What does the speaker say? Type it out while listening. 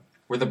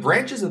Were the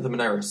branches of the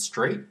menorah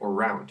straight or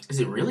round? Is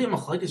it really a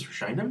machlekes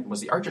rishonim?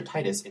 Was the arch of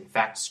Titus in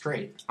fact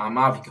straight? I'm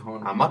Avi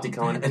Cohen. I'm Mati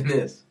Cohen. And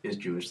this is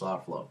Jewish Law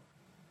Flow.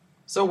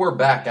 So we're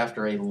back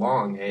after a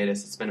long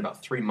hiatus. It's been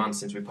about 3 months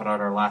since we put out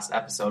our last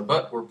episode,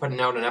 but we're putting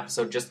out an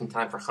episode just in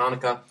time for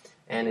Hanukkah,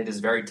 and it is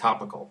very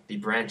topical. The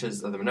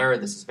branches of the menorah,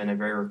 this has been a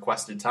very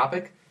requested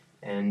topic,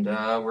 and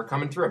we're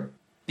coming through.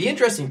 The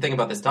interesting thing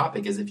about this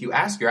topic is if you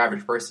ask your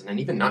average person, and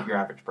even not your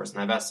average person,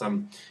 I've asked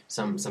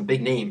some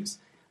big names,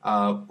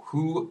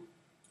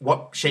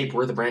 what shape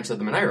were the branches of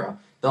the menorah,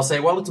 they'll say,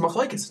 well, it's a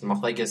machlekes. It's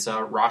machlekes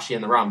Rashi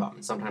and the Rambam.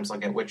 And sometimes I'll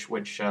get which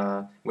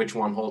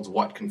one holds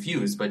what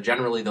confused, but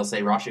generally they'll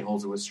say Rashi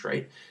holds it was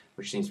straight,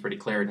 which seems pretty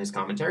clear in his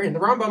commentary, and the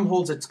Rambam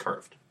holds it's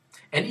curved.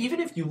 And even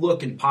if you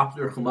look in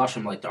popular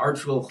chumashim like the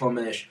Archville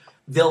Chumash,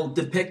 they'll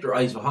depict, or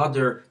Eis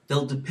V'Hadar,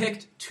 they'll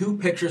depict two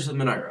pictures of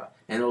the menorah,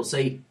 and it'll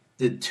say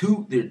there are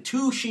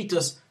two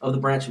shitas of the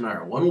branch of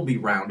menorah. One will be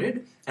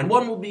rounded, and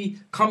one will be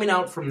coming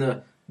out from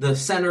the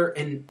center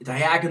in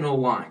diagonal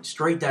lines,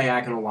 straight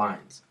diagonal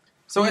lines.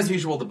 So as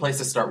usual, the place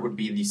to start would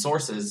be the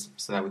sources,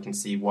 so that we can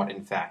see what,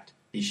 in fact,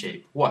 the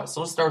shape was.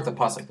 So let's start with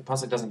the pasuk. The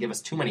pasuk doesn't give us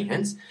too many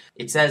hints.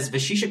 It says,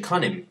 V'shisha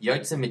kanim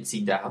yotzim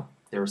mitzidah.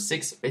 There were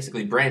 6,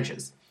 basically,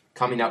 branches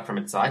coming out from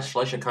its side.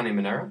 Shleisha kanim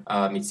menorah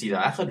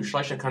mitzida echad,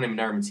 u'shleisha kanim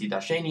menorah mitzida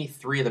sheni.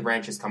 3 of the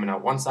branches coming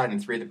out one side,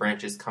 and 3 of the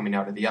branches coming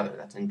out of the other.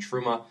 That's in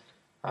Truma,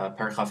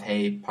 Perchav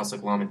Hey,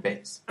 pasuk Lamed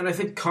Beis. And I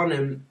think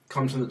kanim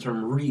comes from the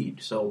term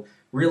reed. So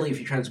really, if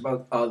you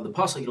translate the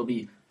pasuk, it'll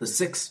be the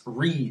 6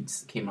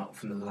 reeds that came out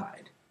from the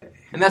side.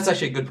 And that's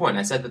actually a good point.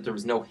 I said that there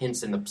was no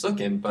hints in the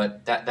psukim,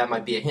 but that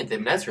might be a hint.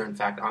 Ibn Ezra, in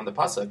fact, on the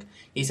pasuk,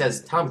 he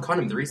says, Tam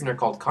kanim, the reason they're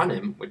called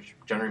kanim, which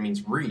generally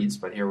means reeds,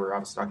 but here we're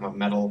obviously talking about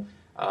metal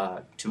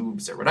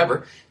tubes or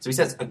whatever. So he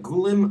says,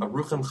 agulim,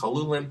 aruchim,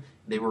 chalulim,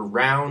 they were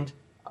round,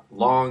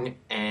 long,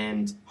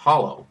 and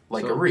hollow,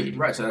 like a reed.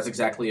 Right, so that's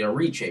exactly a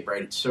reed shape,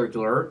 right? It's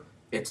circular,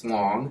 it's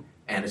long,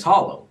 and it's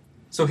hollow.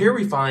 So here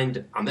we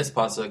find, on this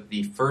pasuk,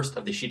 the first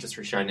of the Shitas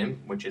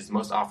Rishonim, which is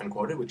most often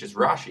quoted, which is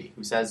Rashi,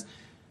 who says,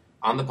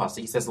 on the pasuk,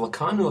 he says,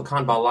 Lakan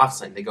u'lakan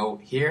ba'alafsain. They go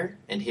here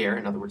and here,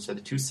 in other words, to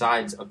the 2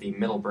 sides of the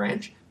middle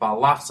branch,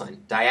 ba'alafsain,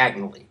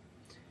 diagonally.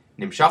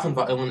 Nimshachan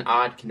ba'ilin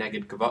ad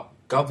kineged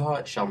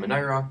gavha shel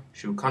menorah,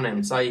 shu kana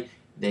emtzai.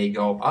 They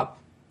go up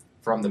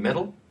from the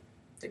middle,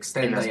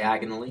 extend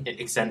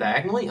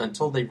diagonally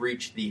until they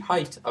reach the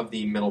height of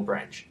the middle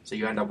branch. So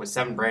you end up with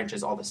 7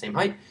 branches all the same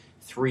height,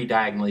 3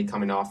 diagonally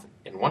coming off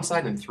in one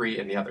side and 3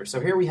 in the other.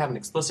 So here we have an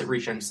explicit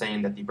Rishon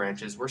saying that the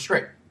branches were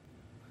straight.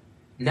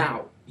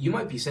 Now, you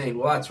might be saying,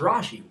 well, that's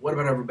Rashi. What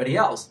about everybody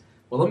else?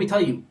 Well, let me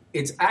tell you,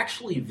 it's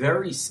actually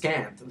very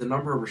scant, the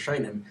number of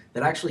Rishonim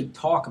that actually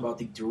talk about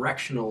the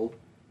directional,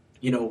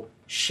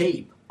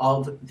 shape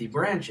of the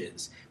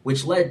branches,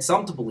 which led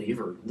some to believe,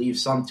 or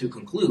leaves some to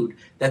conclude,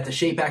 that the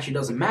shape actually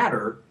doesn't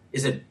matter.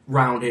 Is it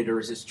rounded or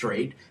is it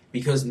straight?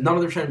 Because none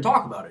of the Rishonim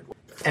talk about it.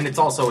 And it's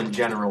also, in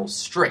general,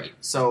 straight.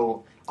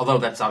 So, although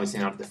that's obviously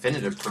not a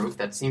definitive proof,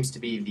 that seems to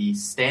be the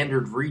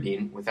standard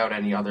reading without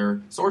any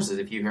other sources.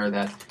 If you hear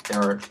that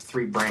there are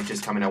 3 branches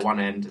coming at one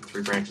end and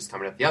 3 branches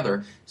coming at the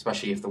other,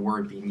 especially if the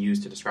word being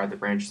used to describe the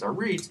branches are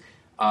reeds,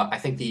 I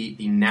think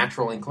the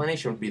natural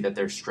inclination would be that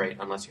they're straight,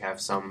 unless you have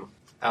some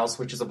else,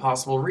 which is a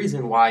possible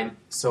reason why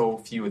so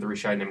few of the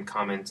Rishonim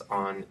comment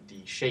on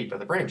the shape of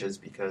the branches,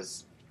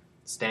 because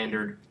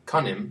standard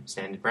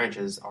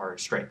branches, are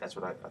straight. That's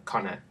what a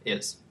kana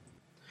is.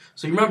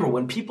 So you remember,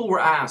 when people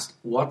were asked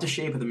what the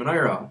shape of the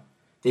menorah,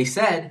 they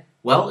said,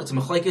 well, it's a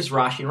machlekes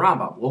Rashi and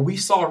Rambam. Well, we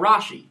saw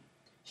Rashi.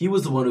 He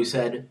was the one who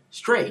said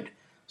straight.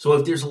 So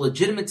if there's a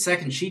legitimate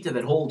second shita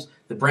that holds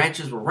the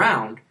branches were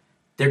round,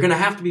 they're going to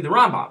have to be the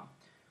Rambam.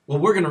 Well,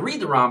 we're going to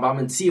read the Rambam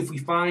and see if we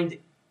find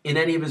in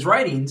any of his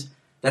writings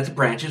that the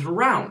branches were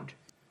round.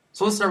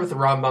 So let's start with the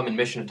Rambam in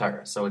Mishnah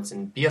Torah. So it's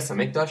in Bias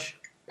HaMikdash,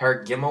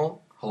 Perek Gimel,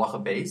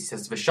 Halacha Beis. He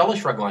says,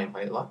 V'shalish raglayim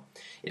ha'ila.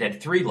 It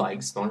had 3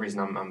 legs. The only reason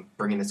I'm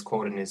bringing this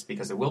quote in is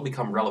because it will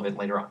become relevant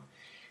later on.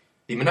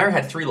 The menorah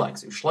had 3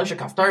 legs. Ushleisha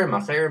kaftarim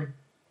macherim,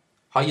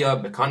 haya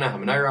bekana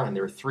ha'menorah, and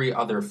there were 3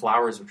 other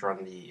flowers which are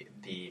on the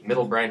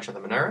middle branch of the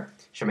menorah.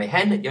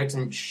 Shemehen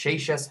yotzim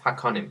sheishes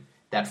hakanim.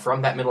 That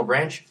from that middle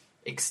branch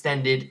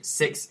extended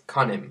 6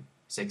 kanim.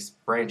 6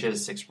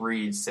 branches, 6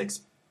 reeds, 6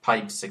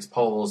 pipes, 6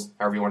 poles,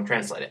 however you want to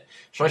translate it.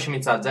 Shleisha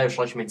mitzad zeh,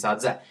 shleisha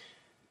mitzad zeh.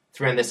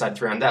 3 on this side,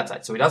 3 on that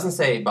side. So he doesn't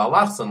say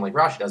ba'alachsan like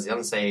Rashi does. He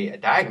doesn't say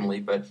diagonally,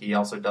 but he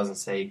also doesn't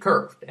say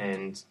curved.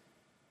 And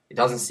it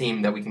doesn't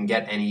seem that we can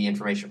get any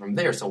information from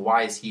there. So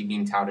why is he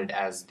being touted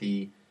as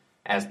the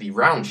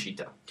round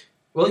shita?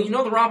 Well, the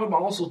Rambam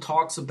also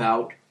talks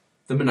about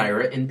the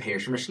menorah in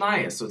Perush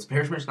Mishnayos. So it's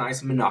Perush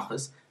Mishnayos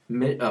Menachos,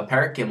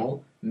 Perek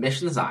Gimel,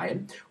 Mishnah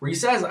Zayin, where he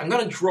says, I'm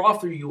going to draw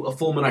for you a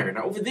full menorah.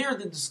 Now, over there,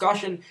 the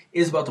discussion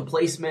is about the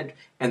placement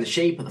and the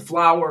shape of the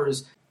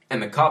flowers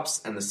and the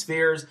cups and the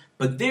spheres,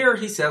 but there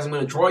he says, I'm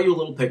going to draw you a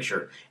little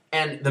picture.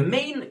 And the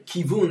main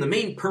kivun, the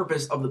main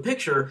purpose of the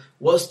picture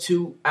was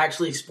to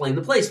actually explain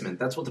the placement.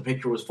 That's what the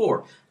picture was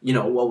for.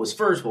 What was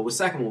first, what was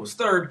second, what was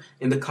third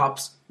in the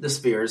cups, the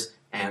spheres,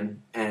 and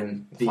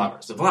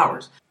the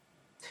flowers.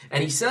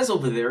 And he says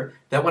over there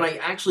that when I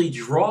actually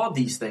draw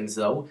these things,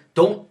 though,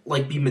 don't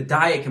be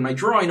medaic in my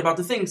drawing about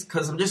the things,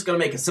 because I'm just going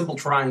to make a simple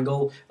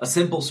triangle, a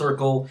simple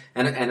circle,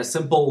 and a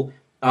simple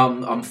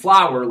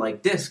flower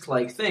disc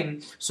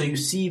thing. So you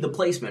see the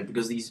placement,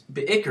 because these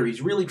be'ikr,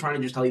 he's really trying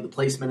to just tell you the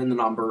placement and the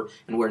number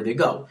and where they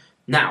go.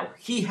 Now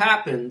he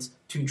happens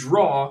to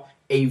draw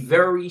a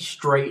very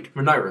straight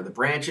menorah. The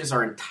branches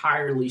are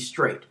entirely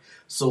straight.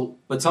 So,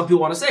 but some people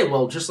want to say,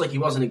 well, just like he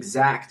wasn't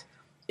exact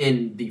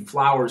in the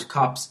flowers,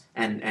 cups,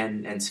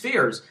 and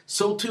spheres,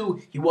 so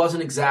too he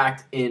wasn't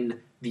exact in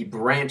the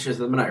branches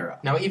of the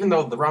menorah. Now, even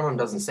though the Rambam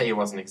doesn't say he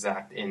wasn't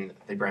exact in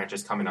the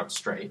branches coming out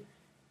straight,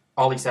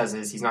 all he says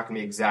is he's not going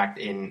to be exact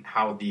in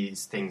how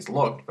these things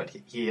looked, but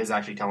he is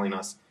actually telling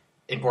us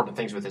important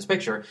things with this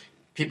picture.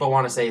 People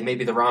want to say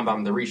maybe the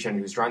Rambam, the Rishon,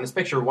 who's drawing this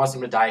picture,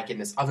 wasn't medaic in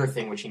this other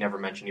thing which he never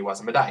mentioned he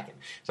wasn't medaic in.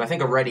 So I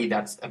think already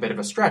that's a bit of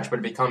a stretch, but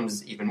it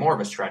becomes even more of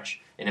a stretch,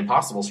 an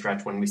impossible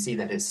stretch, when we see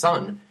that his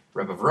son,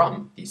 Reb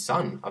Avram, the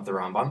son of the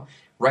Rambam,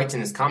 writes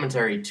in his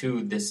commentary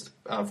to this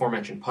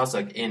aforementioned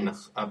pasuk in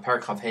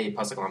Perek Chav Hei,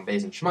 pasuk Lam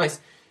Beis and Shmais.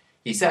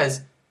 He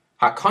says,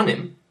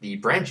 "Hakanim, the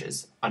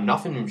branches,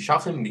 anafim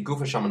mishachim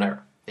migufa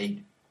shamanera."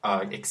 They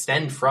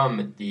extend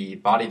from the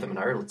body of the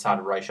menorah,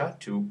 Litzad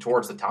Raisha,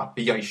 towards the top,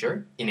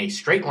 b'yasher, in a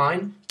straight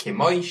line,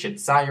 Kimoi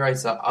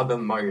shetzayraisa Abba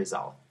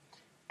Marizal,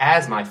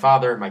 as my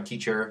father, my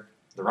teacher,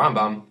 the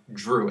Rambam,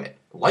 drew it,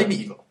 like the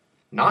eagle,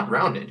 not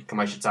rounded,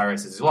 Kimoi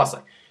shetzayraisa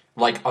Zulasai,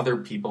 like other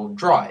people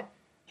draw it.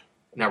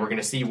 Now we're going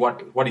to see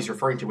what he's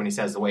referring to when he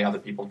says the way other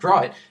people draw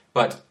it,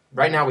 but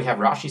right now we have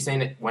Rashi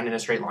saying it went in a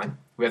straight line.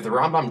 We have the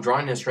Rambam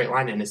drawing in a straight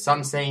line, and his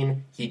son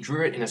saying he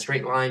drew it in a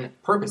straight line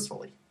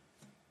purposefully.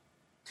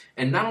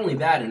 And not only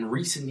that, in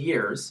recent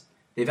years,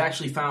 they've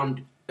actually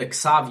found a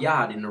Ksav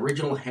Yad, an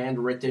original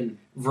handwritten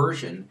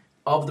version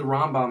of the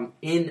Rambam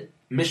in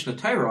Mishnah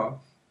Torah,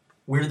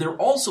 where there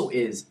also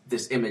is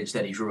this image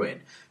that he drew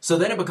in. So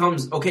then it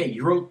becomes, okay,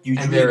 you drew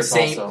the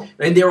same,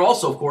 and there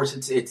also, of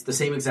course, it's the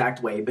same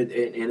exact way, but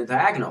in a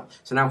diagonal.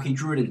 So now he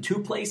drew it in two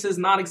places,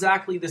 not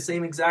exactly the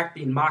same exact,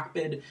 being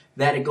makbid,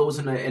 that it goes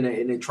in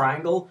a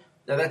triangle.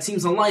 Now that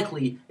seems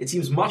unlikely. It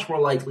seems much more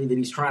likely that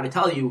he's trying to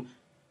tell you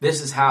this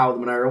is how the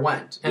menorah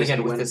went. And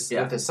again, with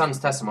his son's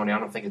testimony, I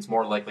don't think it's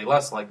more likely,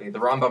 less likely. The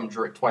Rambam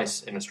drew it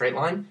twice in a straight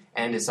line,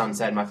 and his son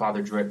said, my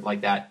father drew it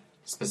like that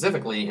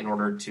specifically in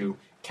order to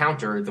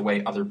counter the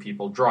way other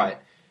people draw it.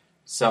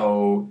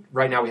 So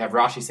right now we have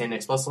Rashi saying it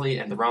explicitly,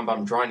 and the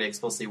Rambam drawing it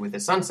explicitly with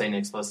his son saying it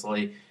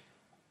explicitly,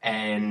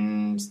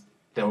 and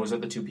those are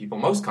the two people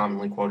most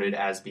commonly quoted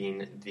as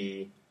being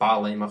the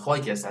Baalei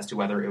Machlokes as to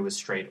whether it was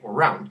straight or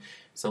round.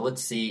 So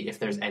let's see if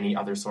there's any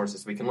other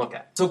sources we can look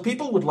at. So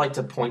people would like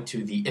to point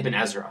to the Ibn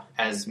Ezra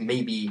as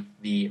maybe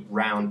the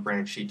round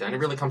branch shita, and it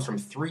really comes from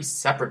three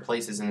separate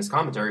places in his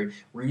commentary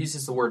where he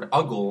uses the word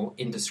ugul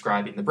in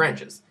describing the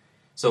branches.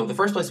 So the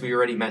first place we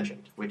already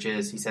mentioned, which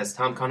is, he says,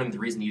 Tam Kanim, the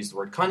reason he used the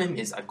word Kanim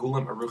is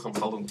Agulam Aruchim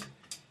Chalum,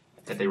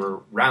 that they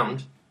were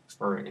round,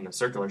 or in a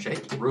circular shape,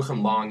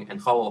 Ruchim long,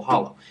 and Chalul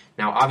hollow.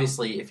 Now,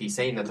 obviously, if he's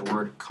saying that the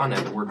word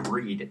Kana, the word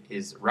reed,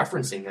 is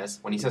referencing this,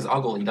 when he says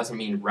Ugul, he doesn't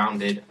mean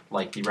rounded,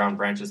 like the round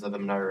branches of the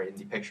menorah in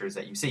the pictures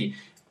that you see,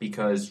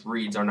 because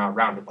reeds are not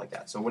rounded like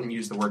that. So I wouldn't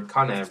use the word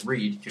Kana,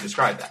 reed, to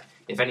describe that.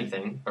 If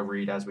anything, a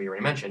reed, as we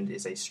already mentioned,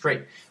 is a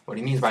straight. What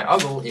he means by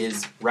Ugul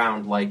is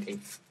round like a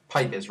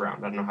pipe is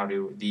round. I don't know how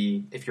to,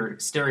 if you're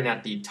staring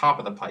at the top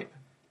of the pipe,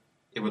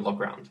 it would look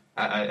round.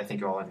 I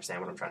think you all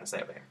understand what I'm trying to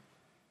say over here.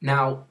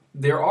 Now,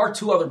 there are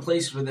two other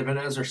places where the Ibn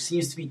Ezra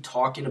seems to be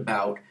talking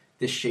about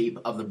the shape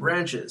of the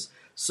branches.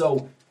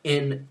 So,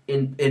 in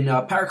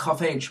Perek Chav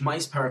Hei, in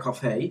Shmais Perek Chav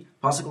Hei,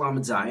 Pasuk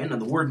Lamed Zayin,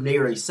 and the word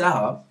Neirei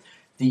Seha,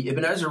 the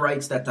Ibn Ezra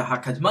writes that the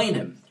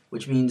Hakadmainim,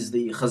 which means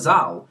the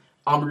Chazal,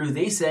 Amru,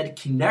 they said,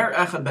 Kiner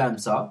Echad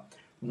B'Emsa,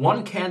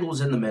 one candle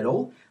was in the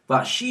middle,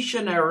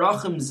 V'Shisha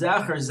Ne'erachim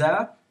Zecher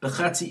Zeh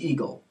B'Chetzi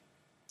Eagle.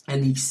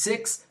 And the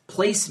 6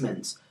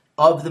 placements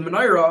of the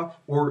menorah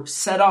were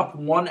set up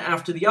one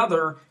after the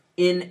other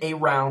in a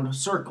round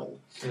circle.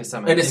 In a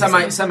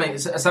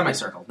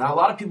semicircle. Now, a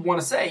lot of people want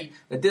to say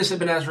that this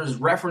Ibn Ezra is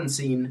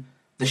referencing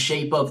the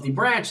shape of the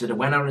branch, that it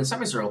went out in a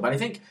semicircle, but I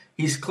think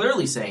he's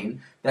clearly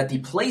saying that the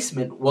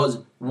placement was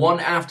one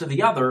after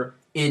the other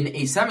in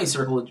a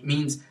semicircle. It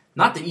means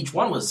not that each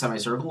one was a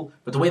semicircle,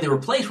 but the way they were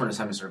placed were in a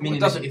semicircle. Meaning,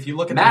 it doesn't if you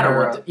look at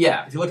matter.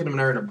 If you look at the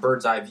menorah in a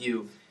bird's eye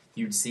view,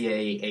 you'd see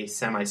a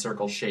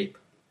semicircle shape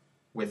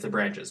with the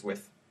branches,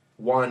 with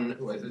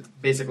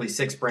basically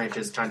 6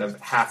 branches kind of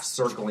half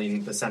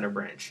circling the center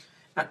branch.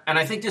 And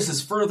I think this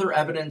is further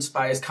evidenced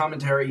by his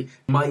commentary,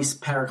 Mais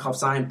Perek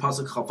Chav Zayin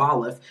Pasuk Chav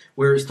Aleph,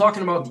 where he's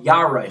talking about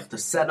Yareich, to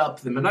set up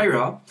the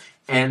menorah,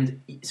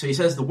 and so he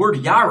says the word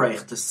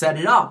Yareich, to set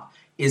it up,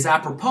 is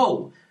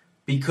apropos,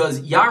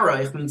 because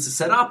Yareich means to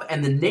set up,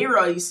 and the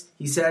Neirais,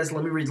 he says,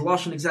 let me read the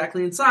Lashon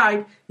exactly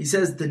inside, he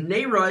says the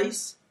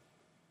Neirais,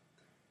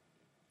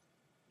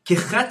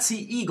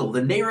 Kechetzi eagle.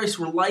 The Neirais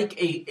were like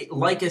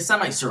a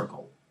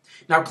semicircle.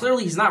 Now,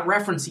 clearly, he's not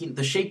referencing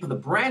the shape of the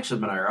branch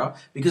of the menorah,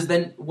 because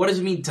then what does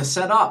it mean to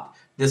set up?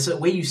 This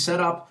way you set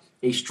up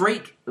a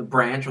straight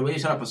branch, or the way you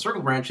set up a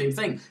circle branch, same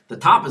thing. The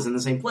top is in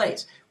the same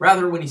place.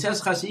 Rather, when he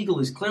says Ches Igel,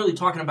 he's clearly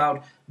talking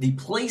about the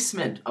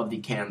placement of the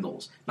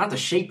candles, not the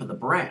shape of the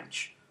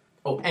branch.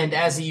 Oh, and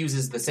as he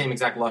uses the same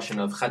exact lashon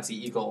of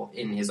Chetzi Igel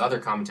in his other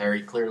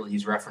commentary, clearly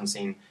he's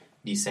referencing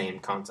the same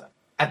concept.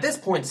 At this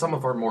point, some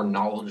of our more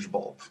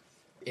knowledgeable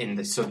in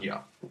the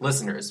sugya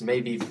listeners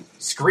may be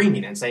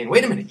screaming and saying,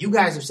 wait a minute, you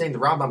guys are saying the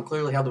Rambam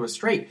clearly held it was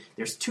straight.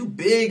 There's two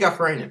big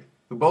Achrayim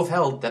who both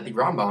held that the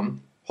Rambam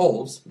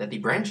holds that the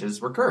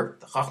branches were curved,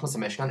 the Chachmas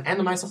HaMishkan and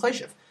the Ma'aseh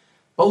Cheshiv.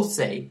 Both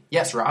say,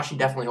 yes, Rashi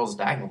definitely holds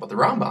diagonal, but the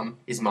Rambam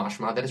is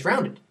mashma that it's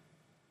rounded.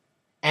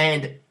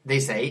 And they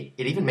say,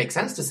 it even makes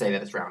sense to say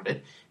that it's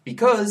rounded,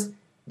 because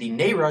the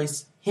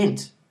Neiros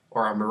hint,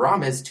 or are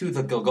merames to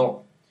the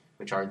Gilgul,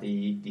 which are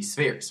the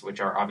spheres, which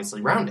are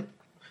obviously rounded.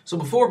 So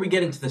before we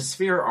get into the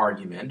sphere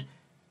argument,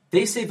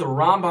 they say the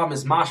Rambam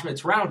is mashma,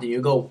 it's rounded.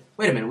 You go,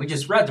 wait a minute, we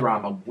just read the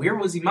Rambam. Where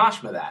was he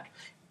mashma that?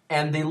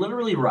 And they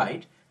literally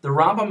write, the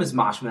Rambam is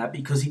mashma that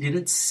because he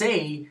didn't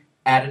say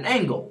at an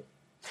angle.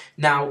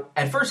 Now,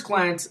 at first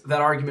glance,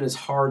 that argument is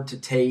hard to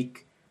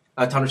take,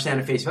 to understand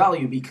at face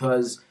value,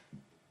 because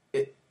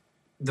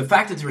the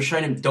fact that the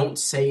Rishonim don't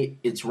say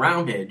it's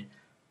rounded,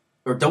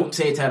 or don't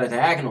say it's at a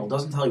diagonal,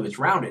 doesn't tell you it's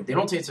rounded. They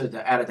don't say it's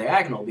at a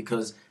diagonal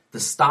because the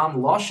stam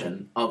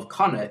lashon of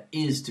kana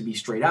is to be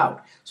straight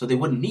out, so they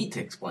wouldn't need to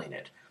explain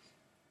it.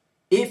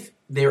 If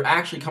they're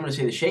actually coming to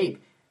say the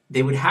shape,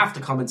 they would have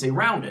to come and say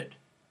rounded.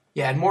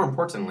 Yeah, and more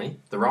importantly,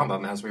 the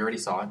Rambam, as we already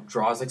saw,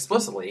 draws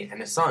explicitly, and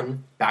his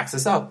son backs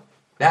us up,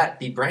 that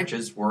the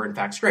branches were in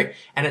fact straight.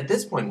 And at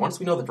this point, once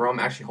we know that the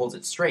Rambam actually holds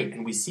it straight,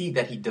 and we see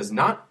that he does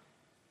not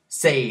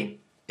say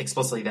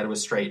explicitly that it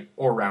was straight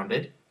or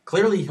rounded,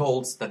 clearly he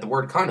holds that the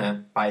word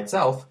kana by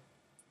itself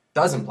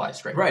does imply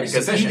straight. Right,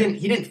 because he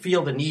didn't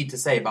feel the need to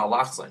say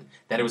balachzin,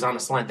 that it was on a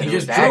slant, that he it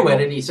was just drew diagonal.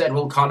 it, and he said,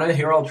 well, kana,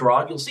 here I'll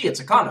draw it, you'll see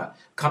it's a kana.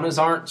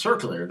 Kanas aren't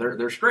circular,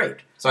 they're straight.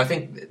 So I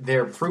think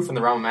their proof in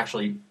the Rambam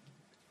actually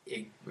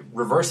it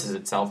reverses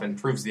itself and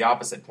proves the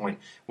opposite point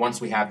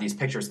once we have these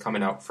pictures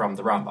coming out from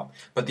the Rambam.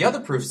 But the other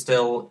proof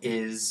still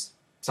is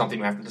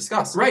something we have to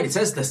discuss. Right, it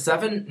says the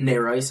 7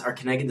 Neros are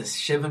connected to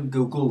Shivim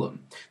Gulgulim.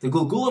 The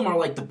Gulgulim are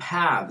like the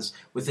paths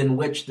within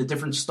which the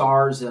different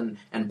stars and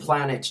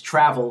planets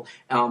travel,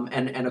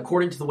 and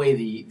according to the way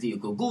the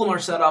Gulgulim are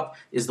set up,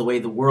 is the way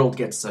the world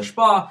gets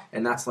Zashpa,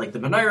 and that's like the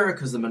Menorah,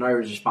 because the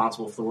Menorah is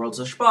responsible for the world's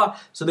Zashpa.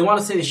 So they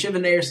want to say the Shiva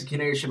Neros, the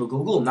Kinei Shiva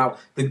Gulgulim. Now,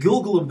 the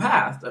Gulgulim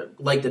path,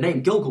 like the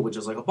name Gilgul, which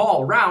is like a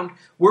ball around,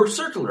 were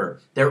circular.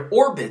 They're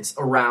orbits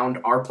around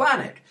our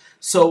planet.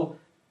 So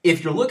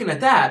if you're looking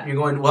at that, and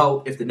you're going,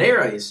 well, if the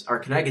Nerais are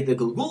connected to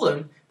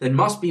Gilgulim, then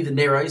must be the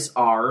Nerais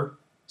are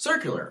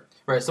circular.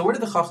 Right, so where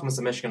did the Chachmas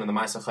HaMishkan and the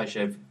Ma'aseh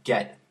Cheshiv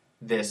get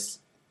this,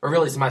 or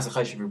really it's the Ma'aseh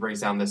Cheshiv who brings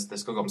down this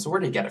Gilgulim, so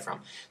where did he get it from?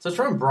 So it's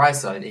from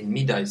Brisa in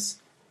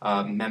Midas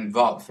Mem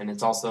Vav, and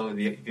it's also,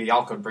 the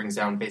Yalkut brings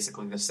down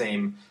basically the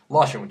same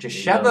lashon, which is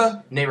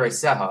Sheva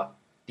Nereiseha,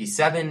 the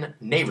 7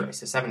 Nerais,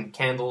 the 7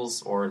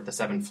 candles, or the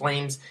 7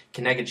 flames,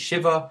 Keneged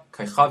Shiva,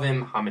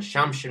 Kaychavim,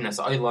 Hameshamshim Nes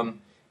Oilam,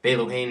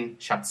 Beluhin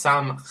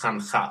Shatsam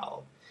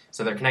Chanchal.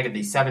 So they're connected to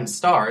these 7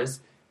 stars,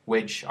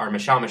 which are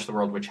Meshamish, the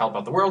world, which help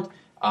out the world.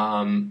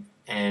 And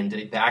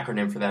the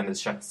acronym for them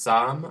is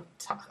Shatsam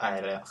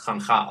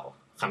Chanchal.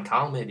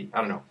 Chanchal, maybe?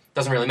 I don't know.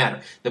 Doesn't really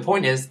matter. The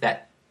point is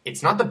that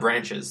it's not the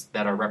branches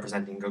that are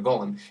representing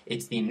Gogolim.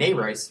 It's the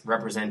Nerais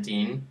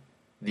representing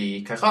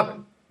the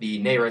Kachavim.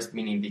 The Nerais,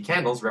 meaning the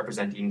candles,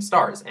 representing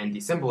stars. And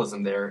the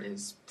symbolism there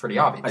is pretty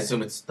obvious. I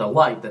assume it's the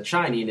light that's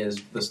shining is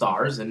the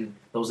stars, and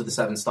those are the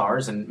 7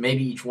 stars, and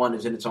maybe each one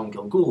is in its own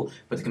Gilgul,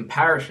 but the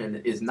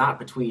comparison is not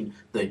between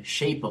the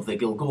shape of the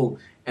Gilgul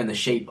and the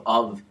shape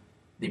of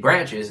the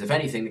branches. If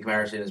anything, the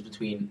comparison is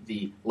between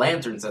the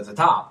lanterns at the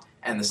top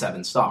and the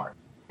 7 stars.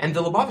 And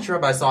the Lubavitch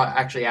Rebbe I saw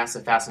actually asked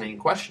a fascinating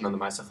question on the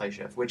Ma'aseh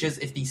Cheshiv, which is,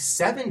 if the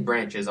 7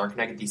 branches are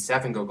connected to these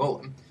 7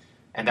 Gogolim,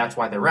 and that's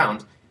why they're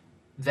round,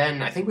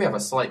 then I think we have a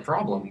slight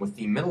problem with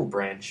the middle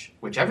branch,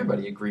 which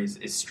everybody agrees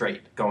is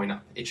straight going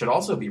up. It should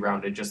also be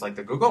rounded, just like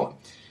the Gogolim.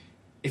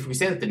 If we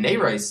say that the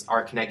Nerais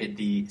are connected to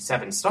the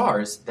 7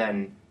 stars,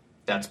 then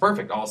that's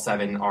perfect. All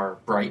 7 are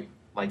bright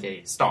like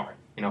a star.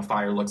 You know,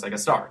 fire looks like a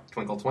star.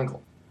 Twinkle,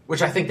 twinkle.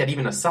 Which I think that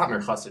even a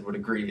Satmar Chassid would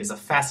agree is a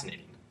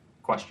fascinating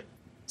question.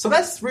 So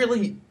that's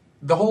really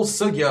the whole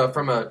sugya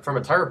from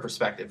a Torah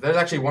perspective. There's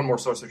actually one more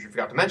source which we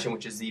forgot to mention,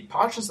 which is the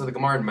Parshas of the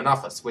Gemara in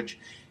Menachos, which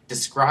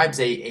describes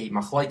a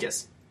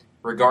machlokes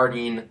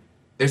regarding,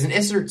 there's an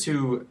isser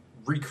to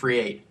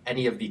recreate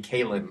any of the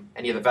kalim,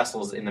 any of the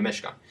vessels in the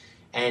Mishkan.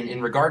 And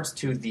in regards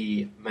to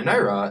the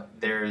menorah,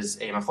 there's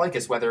a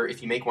machlokes whether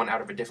if you make one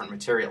out of a different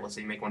material, let's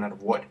say you make one out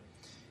of wood,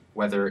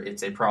 whether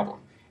it's a problem.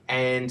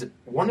 And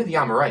one of the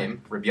Amoraim,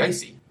 Rabbi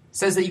Yossi,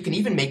 says that you can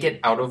even make it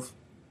out of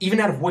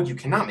wood you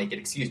cannot make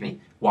it,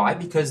 Why?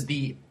 Because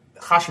the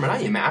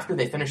Hashmonayim, after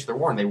they finished their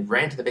war and they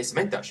ran to the Beis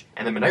HaMikdash,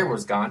 and the menorah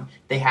was gone,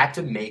 they had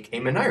to make a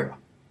menorah.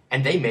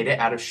 And they made it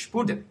out of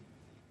shpudim.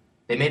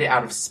 They made it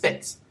out of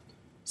spits.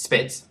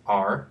 Spits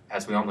are,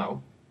 as we all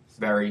know,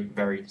 very,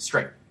 very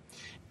straight.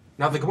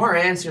 Now the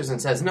Gemara answers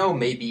and says, no,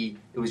 maybe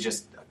it was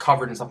just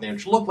covered in something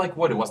which looked like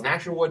wood. It wasn't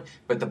actual wood.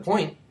 But the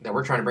point that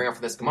we're trying to bring up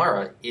for this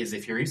Gemara is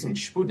if you're using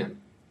shpudim,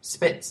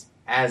 spits,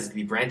 as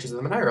the branches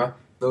of the menorah,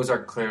 those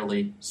are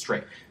clearly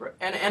straight. Right.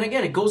 And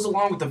again, it goes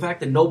along with the fact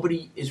that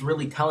nobody is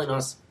really telling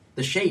us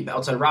the shape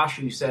outside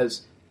Rashi, who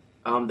says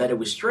that it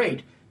was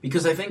straight,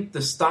 because I think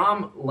the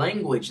Stam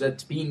language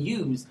that's being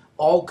used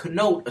all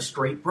connote a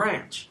straight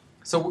branch.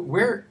 So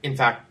where, in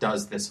fact,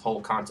 does this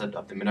whole concept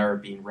of the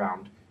menorah being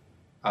round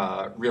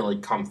really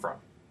come from?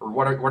 Or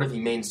what are the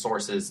main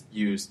sources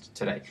used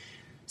today?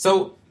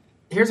 So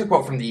here's a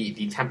quote from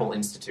the Temple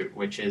Institute,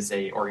 which is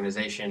a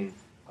organization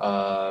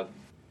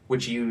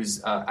which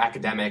use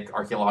academic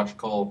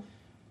archaeological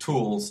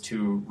tools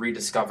to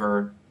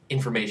rediscover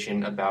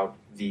information about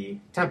the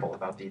temple,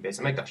 about the Beis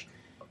HaMikdash.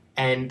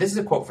 And this is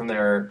a quote from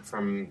their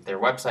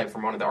website,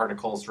 from one of the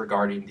articles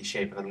regarding the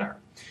shape of the menorah.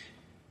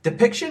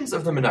 Depictions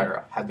of the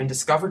menorah have been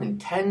discovered in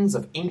tens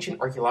of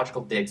ancient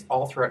archaeological digs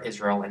all throughout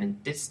Israel and in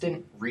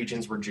distant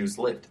regions where Jews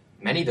lived.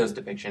 Many of those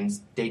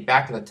depictions date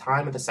back to the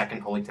time of the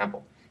Second Holy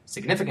Temple.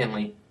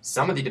 Significantly,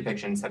 some of the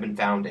depictions have been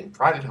found in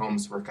private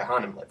homes where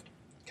Kohanim lived.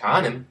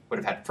 Kohanim would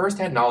have had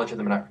first-hand knowledge of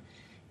the menorah.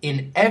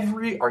 In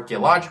every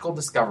archaeological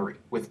discovery,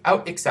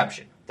 without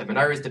exception, the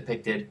menorah is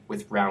depicted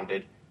with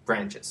rounded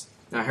branches.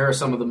 Now, here are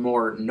some of the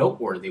more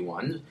noteworthy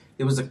ones.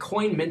 There was a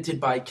coin minted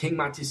by King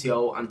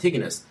Matisyahu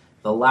Antigonus,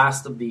 the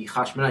last of the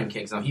Hashmonaim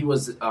kings. Now, he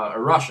was a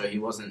Russia. He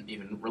wasn't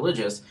even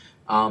religious,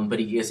 but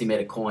he made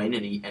a coin,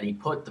 and he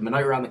put the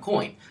menorah on the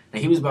coin. Now,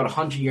 he was about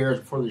 100 years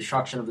before the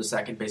destruction of the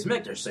second Beis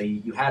HaMikdash, so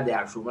you had the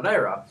actual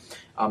menorah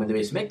in the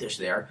Beis HaMikdash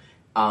there,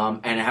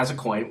 and it has a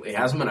coin, it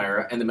has a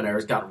menorah, and the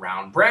menorah's got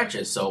round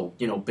branches. So,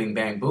 bing,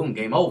 bang, boom,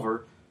 game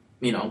over.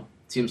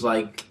 Seems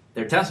like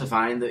they're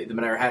testifying that the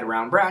menorah had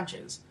round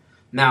branches.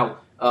 Now,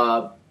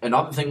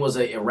 another thing was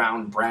a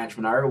round branch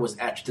menorah was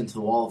etched into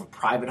the wall of a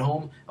private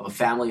home of a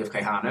family of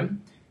Kohanim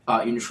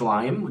in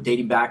Yerushalayim,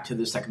 dating back to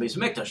the second Beis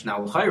HaMikdash.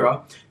 Now,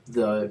 l'chayra,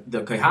 the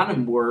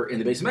Kohanim were in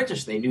the Beis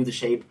HaMikdash. They knew the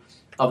shape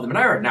of the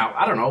menorah. Now,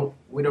 I don't know.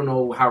 We don't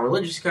know how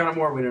religious Kohanim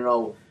were. We don't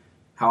know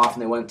how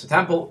often they went to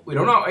temple. We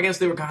don't know. I guess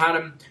they were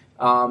Kohanim,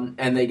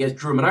 and they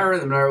drew a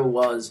menorah. The menorah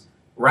was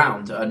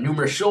round.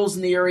 Numerous shuls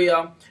in the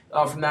area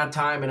from that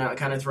time and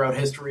kind of throughout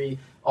history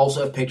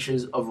also have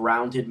pictures of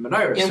rounded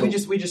menorahs. And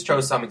we just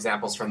chose some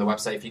examples from the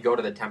website. If you go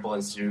to the Temple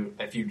Institute,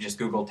 if you just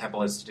Google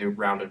Temple Institute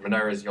rounded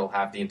menorahs, you'll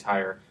have the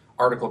entire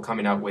article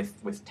coming out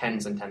with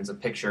tens and tens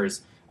of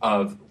pictures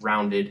of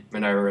rounded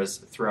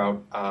menorahs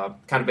throughout,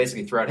 kind of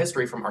basically throughout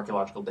history from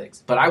archaeological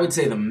digs. But I would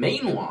say the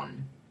main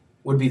one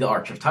would be the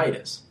Arch of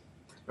Titus,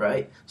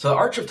 right? So the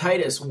Arch of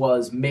Titus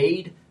was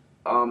made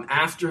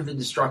after the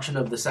destruction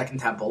of the Second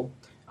Temple,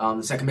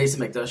 the Second Beis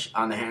HaMikdash,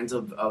 on the hands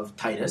of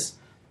Titus,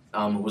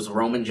 who was a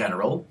Roman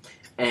general,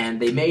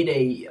 and they made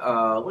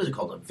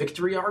a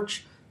victory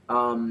arch,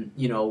 and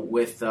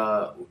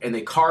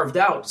they carved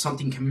out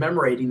something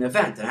commemorating the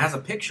event. It has a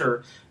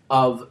picture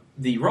of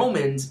the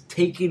Romans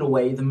taking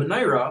away the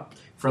menorah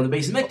from the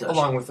Beis HaMikdash,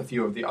 along with a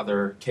few of the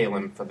other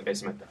kalim from the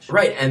Beis HaMikdash.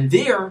 Right, and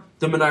there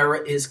the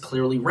menorah is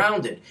clearly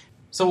rounded.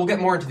 So we'll get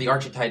more into the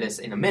Arch of Titus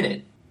in a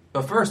minute,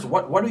 but first,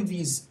 what do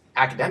these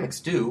academics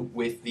do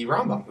with the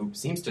Rambam, who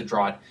seems to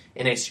draw it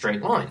in a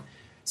straight line?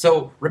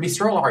 So, Rabbi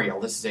Yisrael Ariel,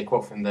 this is a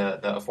quote from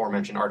the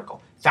aforementioned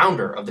article,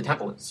 founder of the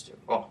Temple Institute,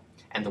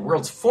 and the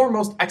world's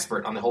foremost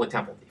expert on the Holy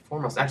Temple, the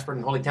foremost expert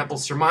in Holy Temple,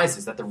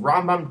 surmises that the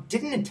Rambam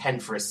didn't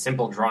intend for a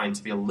simple drawing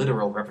to be a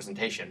literal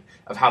representation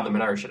of how the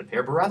menorah should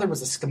appear, but rather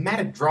was a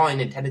schematic drawing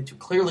intended to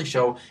clearly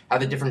show how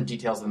the different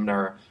details of the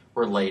menorah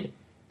were laid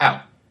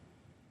out.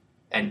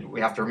 And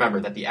we have to remember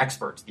that the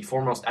experts, the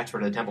foremost expert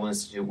of the Temple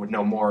Institute, would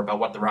know more about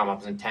what the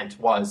Rambam's intent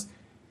was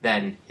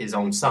than his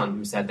own son,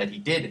 who said that he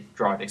did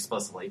draw it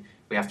explicitly.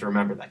 We have to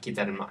remember that. Keep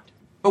that in mind.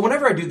 But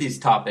whenever I do these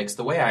topics,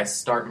 the way I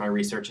start my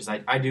research is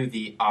I do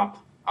the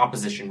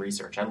opposition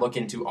research. I look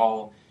into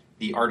all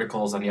the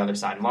articles on the other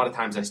side. And a lot of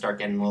times I start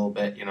getting a little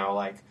bit,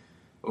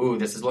 ooh,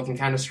 this is looking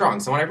kind of strong.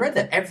 So when I read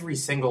that every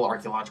single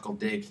archaeological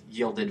dig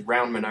yielded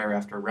round menorah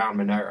after round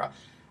menorah,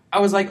 I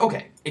was like,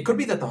 okay, it could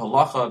be that the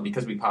halacha,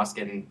 because we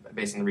paskin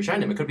based on the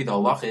Rishonim, it could be the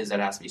halacha is that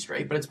it has to be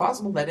straight, but it's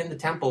possible that in the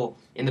temple,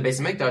 in the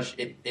Beis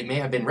HaMikdash, it may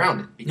have been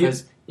rounded,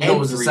 because it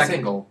was the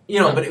second,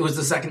 but it was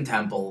the second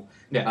temple.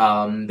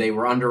 Yeah. They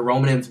were under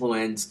Roman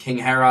influence. King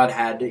Herod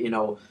had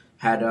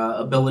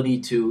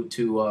ability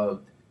to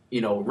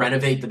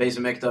renovate the Beis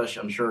HaMikdash.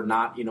 I'm sure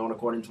not, in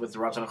accordance with the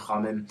Ratzon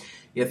Chachamim.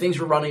 Things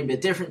were running a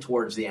bit different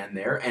towards the end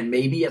there, and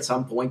maybe at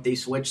some point they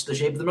switched the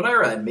shape of the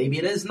menorah, and maybe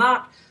it is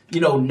not,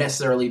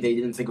 necessarily, they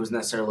didn't think it was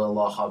necessarily a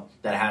halacha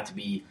that it had to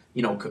be,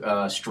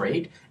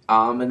 straight,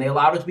 and they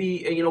allowed it to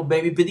be,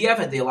 maybe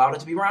b'diavad, they allowed it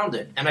to be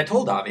rounded. And I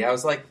told Avi, I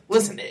was like,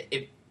 listen,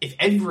 if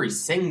every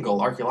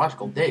single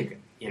archaeological dig,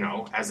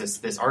 as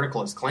this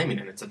article is claiming,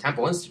 and it's a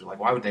Temple Institute, like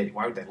why would they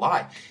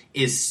lie,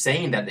 is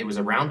saying that it was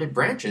a rounded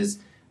branches,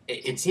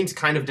 it seems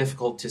kind of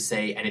difficult to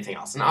say anything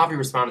else. And Avi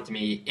responded to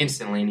me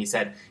instantly, and he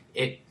said,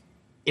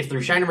 if the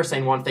Rishonim are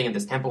saying one thing and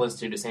this Temple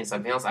Institute is saying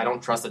something else, I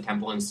don't trust the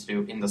Temple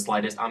Institute in the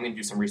slightest. I'm going to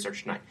do some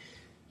research tonight.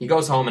 He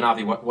goes home, and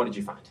Avi, what did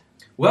you find?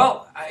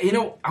 Well,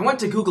 I went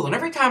to Google, and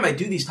every time I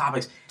do these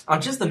topics,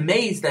 I'm just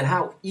amazed at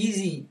how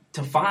easy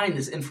to find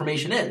this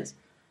information is.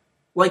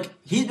 Like,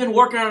 he's been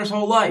working on it his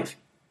whole life,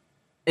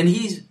 and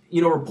he's,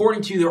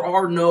 reporting to you there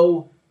are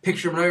no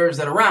picture menorahs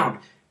that are around.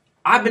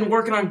 I've been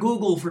working on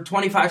Google for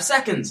 25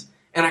 seconds,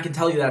 and I can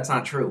tell you that's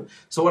not true.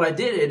 So what I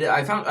did,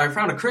 I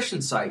found a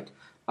Christian site,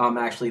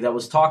 actually, that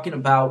was talking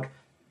about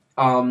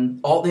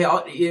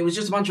it was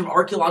just a bunch of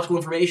archaeological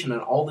information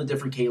on all the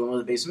different Kalim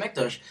of the Beis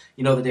Hamikdash,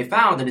 that they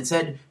found, and it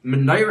said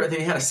menorah.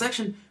 They had a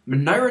section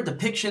menorah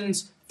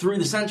depictions through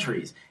the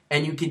centuries,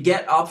 and you could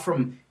get up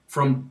from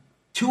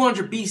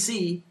 200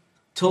 BC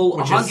till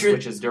 100,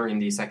 which is during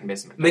the second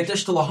Beis Hamikdash.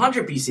 Mikdash till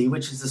 100 BC,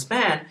 which is the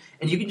span,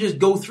 and you can just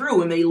go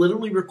through, and they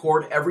literally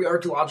record every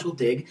archaeological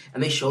dig,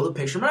 and they show the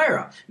picture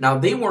menorah. Now,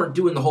 they weren't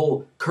doing the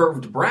whole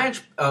curved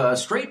branch,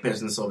 straight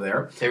business over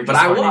there, They were just but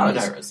I finding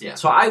was. menorahs, yeah.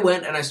 So I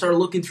went and I started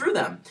looking through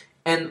them,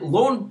 and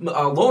lo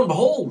and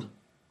behold,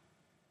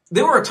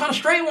 there were a ton of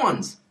straight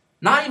ones.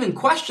 Not even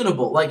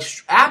questionable, like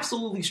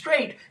absolutely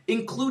straight,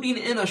 including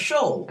in a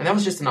shoal. And that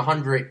was just in a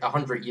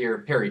 100-year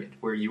period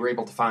where you were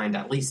able to find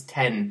at least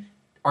 10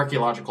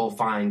 archaeological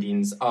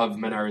findings of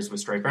menorahs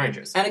with straight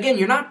branches. And again,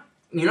 you're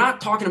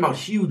not talking about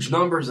huge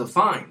numbers of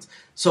finds.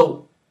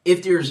 So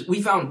if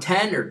we found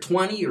 10 or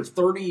 20 or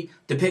 30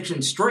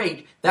 depictions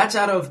straight, that's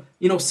out of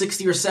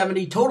 60 or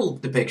 70 total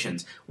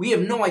depictions. We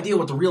have no idea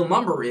what the real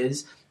number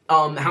is.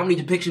 How many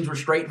depictions were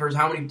straight versus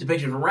how many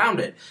depictions were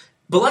rounded.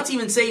 But let's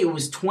even say it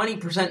was 20%,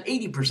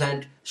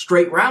 80%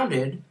 straight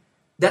rounded.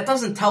 That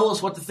doesn't tell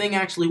us what the thing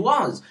actually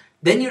was.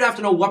 Then you'd have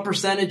to know what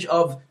percentage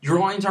of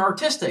drawings are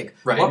artistic.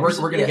 Right, we're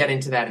going to get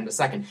into that in a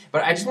second.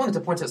 But I just wanted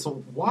to point out,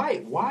 so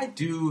why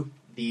do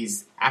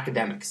these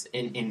academics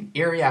in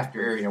area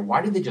after area,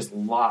 why do they just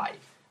lie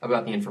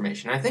about the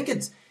information? I think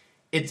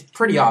it's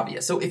pretty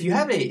obvious. So if you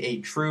have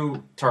a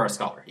true Torah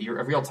scholar, you're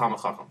a real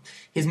Talmid Chacham,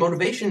 his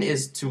motivation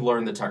is to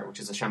learn the Torah, which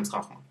is Hashem's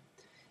Chachma.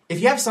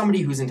 If you have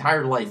somebody whose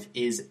entire life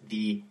is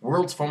the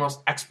world's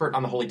foremost expert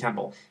on the Holy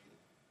Temple,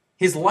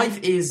 his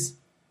life is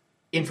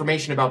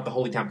information about the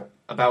Holy Temple,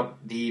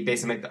 about the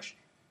Beis Hamikdash.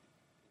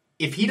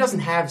 If he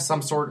doesn't have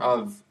some sort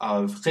of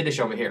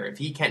chiddush over here, if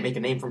he can't make a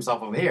name for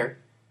himself over here,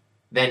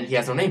 then he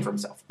has no name for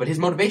himself. But his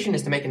motivation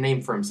is to make a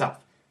name for himself.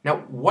 Now,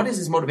 what is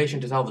his motivation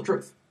to tell the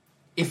truth?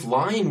 If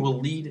lying will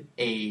lead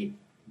a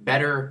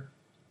better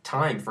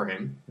time for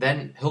him,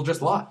 then he'll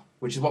just lie,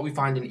 which is what we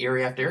find in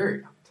area after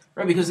area.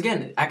 Right, because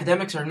again,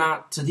 academics are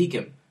not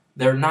tzaddikim.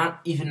 They're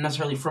not even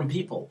necessarily from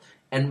people.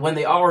 And when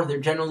they are, they're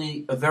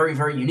generally a very,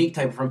 very unique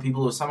type of from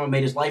people who someone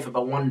made his life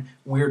about one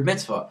weird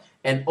mitzvah.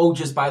 And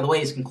just by the way,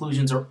 his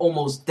conclusions are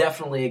almost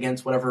definitely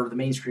against whatever the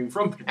mainstream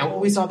from people. And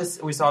we saw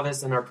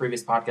this in our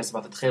previous podcast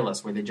about the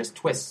Tchelas, where they just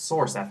twist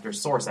source after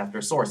source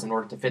after source in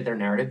order to fit their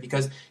narrative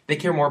because they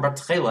care more about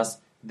Tchelas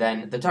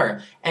than the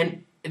Torah.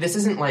 And this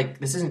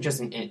isn't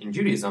just in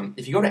Judaism.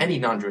 If you go to any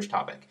non-Jewish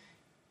topic,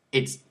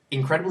 it's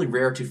incredibly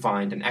rare to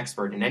find an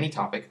expert in any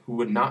topic who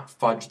would not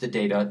fudge the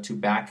data to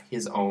back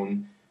his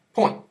own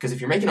point. Because if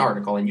you're making an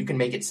article and you can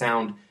make it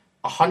sound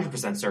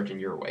 100%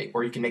 certain your way,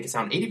 or you can make it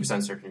sound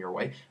 80% certain your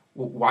way,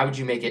 why would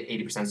you make it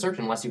 80%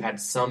 certain unless you had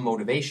some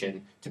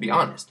motivation to be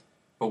honest?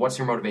 But what's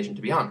your motivation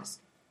to be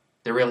honest?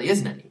 There really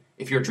isn't any.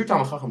 If you're a true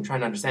Talmid Chacham trying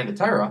to understand the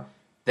Torah,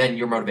 then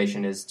your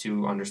motivation is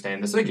to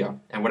understand the sugya,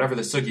 and whatever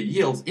the sugya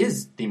yields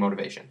is the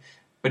motivation.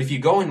 But if you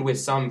go in with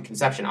some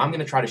conception, I'm going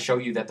to try to show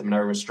you that the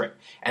menorah was straight,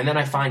 and then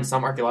I find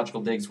some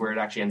archaeological digs where it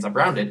actually ends up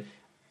rounded,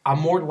 I'm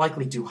more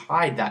likely to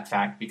hide that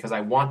fact because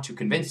I want to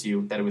convince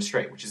you that it was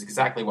straight, which is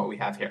exactly what we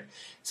have here.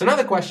 So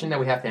another question that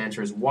we have to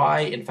answer is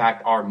why, in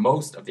fact, are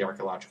most of the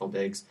archaeological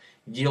digs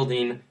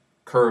yielding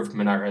curved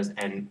menorahs,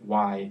 and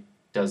why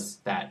does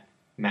that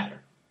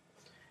matter?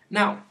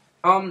 Now,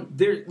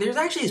 there's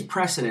actually this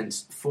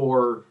precedence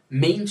for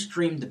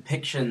mainstream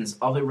depictions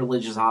of a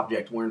religious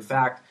object where, in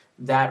fact,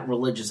 that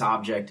religious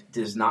object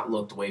does not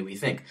look the way we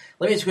think.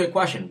 Let me ask you a quick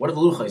question. What do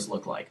the luchos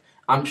look like?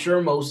 I'm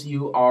sure most of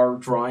you are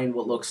drawing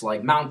what looks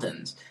like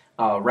mountains.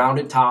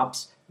 Rounded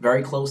tops,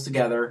 very close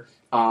together.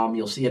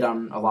 You'll see it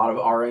on a lot of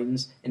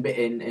arings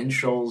in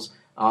shoals.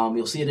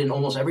 You'll see it in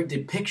almost every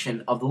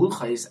depiction of the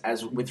luchos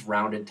as with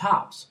rounded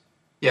tops.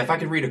 Yeah, if I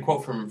could read a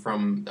quote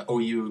from the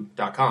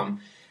OU.com.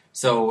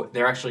 So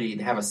they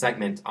have a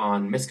segment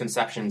on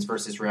misconceptions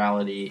versus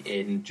reality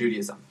in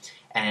Judaism.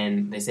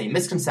 And they say,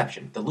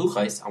 misconception, the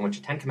luchos on which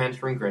the Ten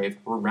Commandments were engraved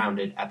were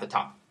rounded at the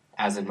top,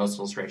 as in most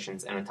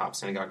illustrations and atop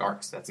synagogue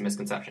arcs. That's a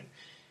misconception.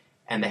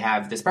 And they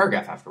have this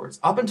paragraph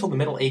afterwards. Up until the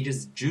Middle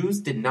Ages, Jews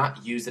did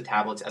not use the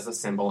tablets as a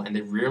symbol, and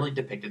they rarely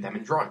depicted them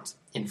in drawings.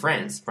 In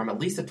France, from at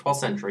least the 12th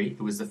century,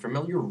 it was the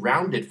familiar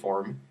rounded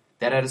form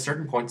that at a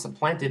certain point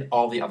supplanted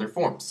all the other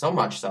forms, so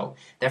much so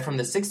that from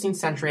the 16th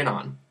century and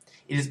on,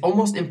 it is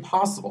almost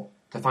impossible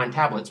to find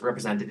tablets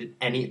represented in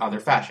any other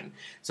fashion.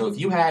 So if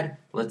you had,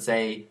 let's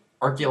say,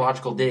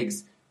 archaeological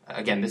digs,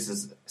 again, this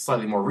is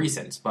slightly more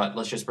recent, but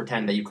let's just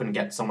pretend that you couldn't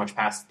get so much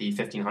past the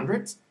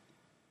 1500s,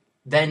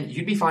 then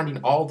you'd be finding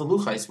all the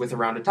luchos with a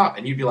rounded top.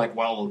 And you'd be like,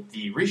 well,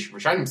 the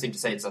Rishonim seem to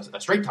say it's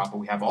a straight top, but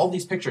we have all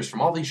these pictures from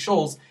all these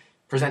shoals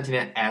presenting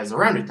it as a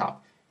rounded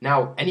top.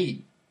 Now,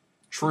 any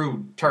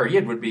true Torah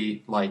Yid would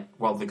be like,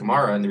 well, the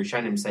Gemara and the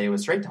Rishonim say it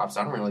was straight tops,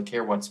 so I don't really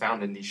care what's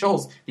found in these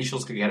shuls. These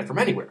shuls could get it from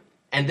anywhere.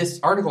 And this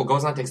article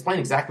goes on to explain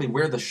exactly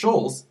where the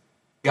shuls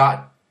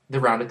got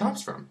the rounded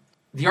tops from.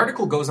 The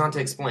article goes on to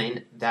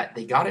explain that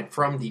they got it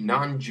from the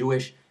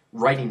non-Jewish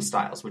writing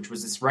styles, which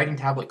was this writing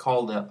tablet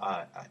called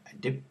a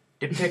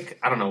diptych.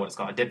 I don't know what it's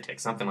called, a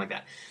diptych, something like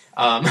that.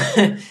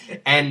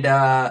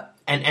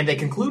 And they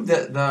conclude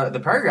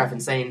the paragraph in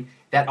saying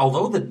that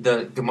although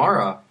the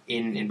Gemara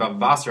in Bava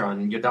Basra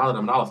and Yodalad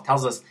Amud Aleph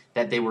tells us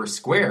that they were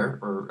square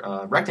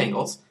or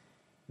rectangles,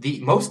 the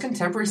most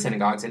contemporary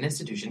synagogues and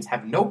institutions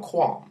have no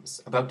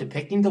qualms about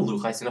depicting the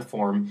luchos in a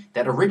form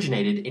that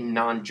originated in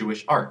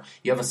non-Jewish art.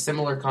 You have a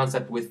similar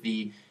concept with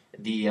the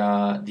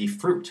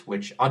fruit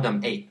which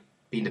Adam ate,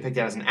 being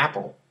depicted as an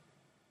apple.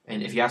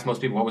 And if you ask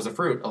most people what was a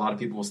fruit, a lot of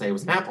people will say it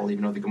was an apple,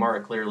 even though the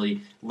Gemara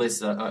clearly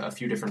lists a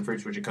few different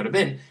fruits which it could have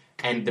been.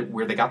 And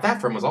where they got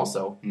that from was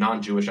also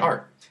non-Jewish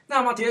art.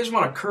 Now, Mati, I just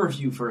want to curve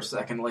you for a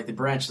second, like the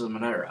branches of the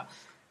menorah.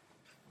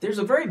 There's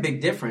a very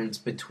big difference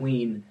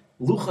between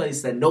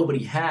luchos that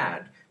nobody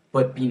had,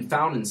 but being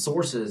found in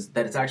sources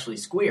that it's actually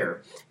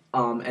square,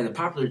 and the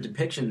popular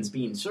depictions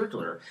being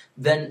circular,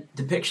 than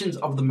depictions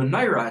of the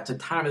menorah at the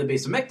time of the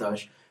Beis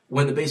HaMikdash,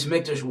 when the Beis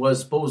HaMikdash was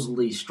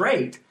supposedly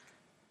straight.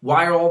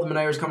 Why are all the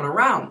menorahs coming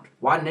around?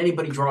 Why didn't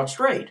anybody draw it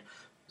straight?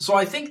 So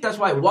I think that's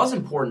why it was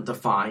important to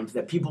find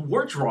that people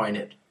were drawing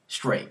it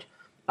straight.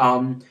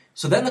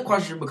 So then the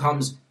question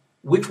becomes,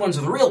 which ones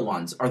are the real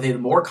ones? Are they the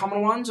more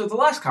common ones or the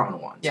less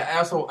common ones?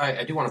 Yeah,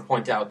 I do want to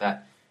point out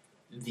that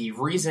the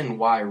reason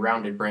why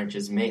rounded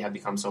branches may have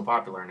become so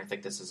popular, and I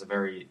think this is a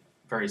very,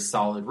 very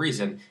solid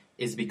reason,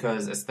 is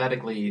because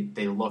aesthetically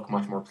they look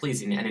much more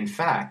pleasing. And in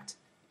fact,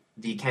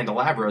 the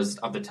candelabras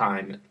of the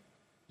time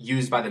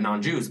used by the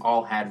non-Jews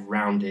all had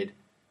rounded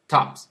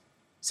tops.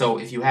 So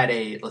if you had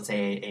let's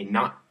say a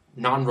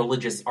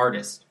non-religious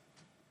artist,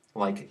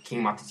 like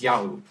King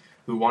Matityahu,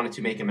 who wanted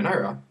to make a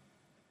menorah,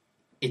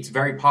 it's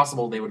very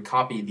possible they would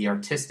copy the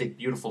artistic,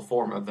 beautiful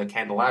form of the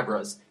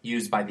candelabras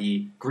used by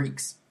the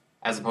Greeks,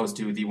 as opposed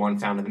to the one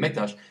found in the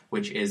Mikdash,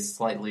 which is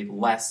slightly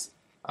less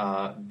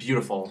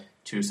beautiful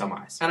to some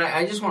eyes. And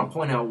I just want to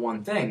point out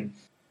one thing,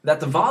 that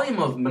the volume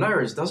of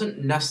menorahs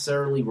doesn't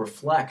necessarily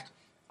reflect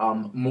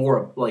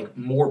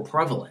more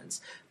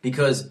prevalence,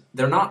 because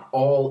they're not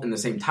all in the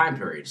same time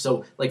period.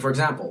 So, like, for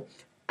example,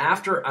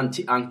 after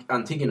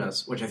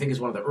Antigonus, which I think is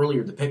one of the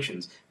earlier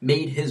depictions,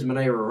 made his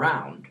menorah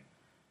round,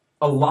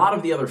 a lot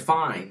of the other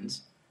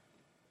finds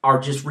are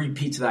just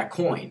repeats of that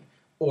coin.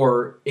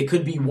 Or it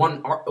could be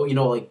one,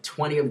 like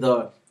 20 of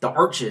the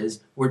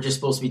arches were just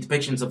supposed to be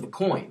depictions of the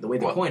coin, the way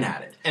the coin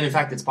had it. And in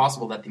fact, it's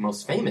possible that the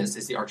most famous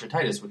is the Arch of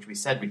Titus, which we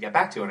said we'd get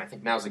back to, and I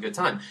think now's a good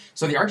time.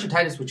 So the Arch of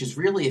Titus, which is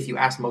really, if you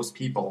ask most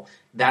people,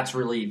 that's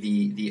really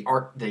the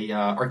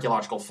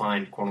archaeological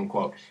find, quote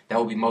unquote, that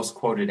will be most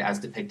quoted as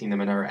depicting the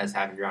menorah as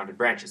having rounded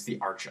branches, the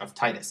Arch of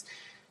Titus.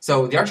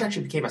 So the arch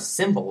actually became a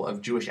symbol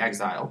of Jewish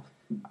exile.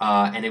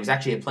 And it was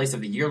actually a place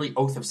of the yearly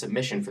oath of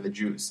submission for the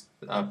Jews.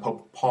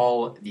 Pope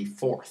Paul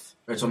IV.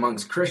 So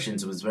amongst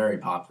Christians, it was very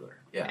popular.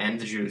 Yeah. And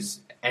the Jews,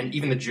 and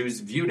even the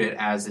Jews viewed it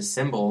as a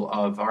symbol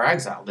of our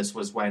exile. This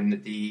was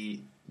when the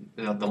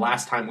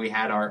last time we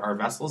had our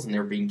vessels, and they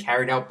were being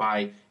carried out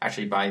by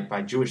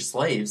Jewish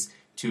slaves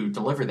to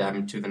deliver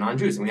them to the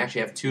non-Jews. And we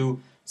actually have two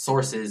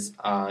sources,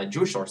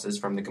 Jewish sources,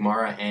 from the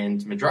Gemara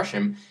and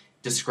Midrashim,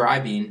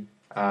 describing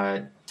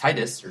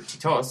Titus, or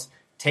Titos,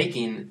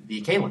 taking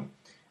the Kalim.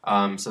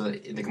 So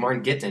the Gemara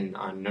in Gittin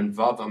on Nun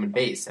Vav Amud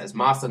Beis says,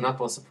 "Masa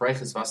natlas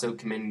apreches vaso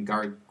kamin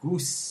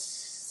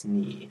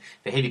gargusni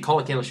vehevi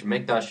kol hakelim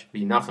shemikdash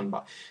v'yinachan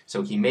ba."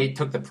 So he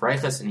took the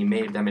preches and he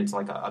made them into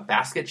like a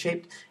basket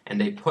shaped,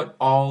 and they put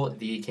all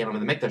the kalim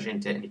of the mikdash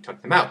into it, and he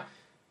took them out.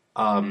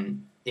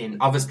 In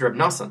Avos Dreb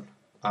Nasan,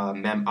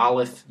 Mem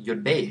Aleph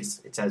Yud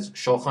Beis, it says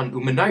Shulchan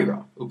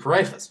u'Menorah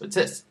u'Pareches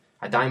v'tzis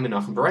Hadayim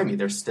Menachem Baremi.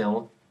 They're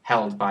still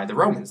held by the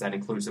Romans. That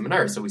includes the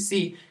menorah. So we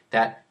see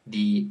that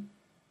the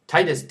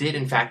Titus did,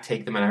 in fact,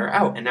 take the menorah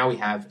out, and now we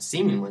have,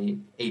 seemingly,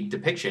 a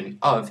depiction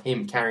of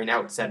him carrying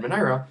out said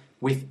menorah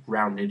with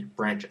rounded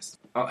branches.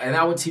 And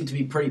that would seem to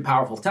be pretty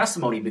powerful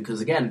testimony, because,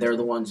 again, they're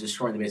the ones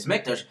destroying the Beis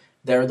HaMikdash,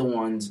 they're the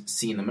ones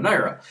seeing the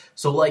menorah.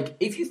 So, like,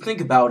 if you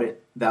think about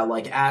it, that,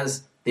 like,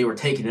 as they were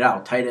taking it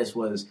out, Titus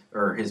was,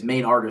 or his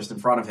main artist in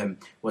front of him,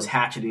 was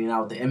hatcheting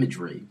out the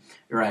imagery,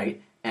 right?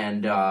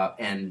 And what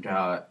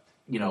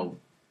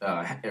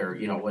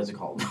is it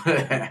called?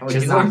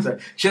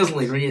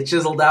 Chiseling. When he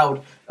chiseled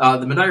out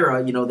the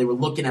menorah, they were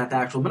looking at the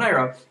actual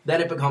menorah,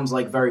 then it becomes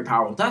like very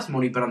powerful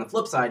testimony, but on the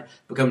flip side,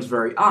 it becomes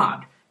very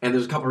odd. And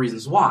there's a couple of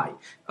reasons why.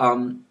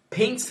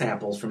 Paint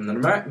samples from the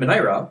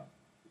menorah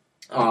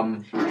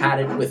had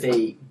it with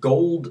a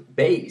gold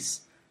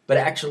base, but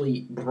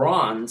actually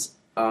bronze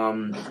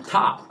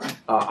top.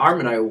 Our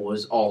menorah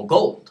was all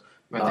gold.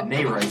 But the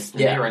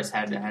Neiros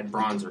had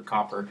bronze or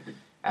copper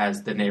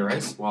as the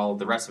Neres, while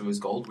the rest of it was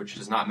gold, which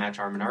does not match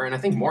our menorah. And I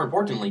think more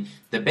importantly,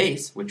 the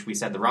base, which we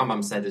said the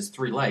Rambam said is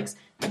 3 legs,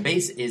 the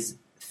base is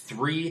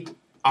 3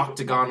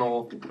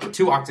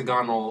 two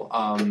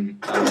octagonal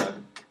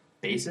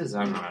bases.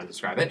 I don't know how to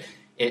describe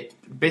it.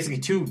 Basically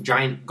two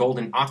giant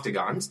golden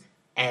octagons,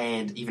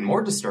 and even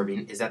more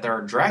disturbing is that there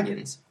are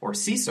dragons or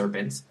sea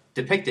serpents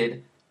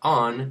depicted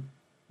on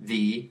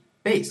the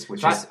base,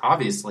 which is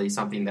obviously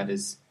something that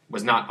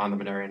was not on the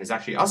menorah and is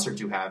actually usher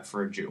to have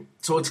for a Jew.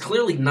 So it's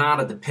clearly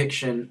not a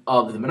depiction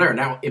of the menorah.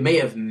 Now, it may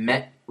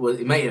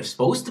have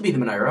supposed to be the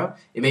menorah.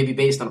 It may be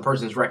based on a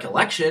person's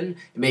recollection.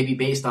 It may be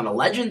based on a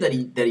legend that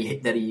he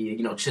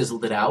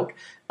chiseled it out.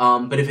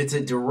 But if it's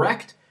a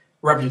direct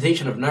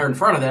representation of menorah in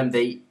front of them,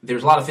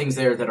 there's a lot of things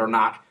there that are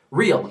not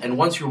real. And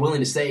once you're willing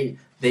to say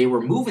they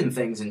were moving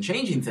things and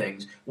changing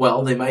things,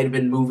 well, they might have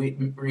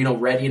been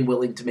ready and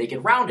willing to make it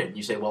rounded. And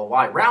you say, well,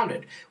 why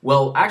rounded?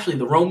 Well, actually,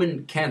 the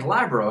Roman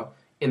candelabra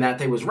in that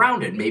day was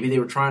rounded. Maybe they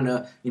were trying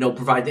to,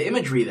 provide the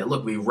imagery that,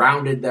 look, we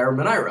rounded their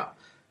menorah.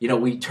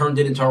 We turned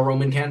it into a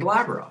Roman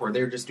candelabra. Or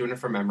they're just doing it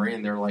from memory,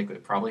 and they're like,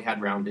 it probably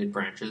had rounded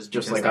branches.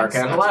 Just like our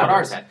candelabras. That's what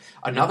ours had.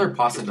 Another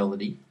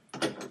possibility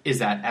is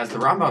that, as the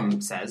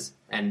Rambam says,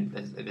 and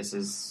this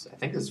is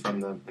from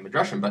the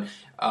Midrashim, but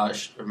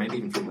or maybe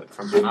even from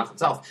the Tanakh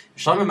itself,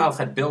 Shlomo Melech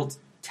had built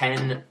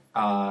 10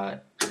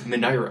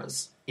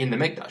 menorahs in the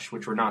Mikdash,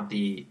 which were not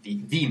the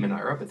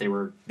menorah, but they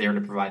were there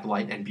to provide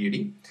light and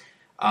beauty.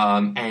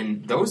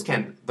 And those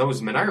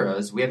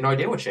menorahs, we have no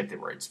idea what shape they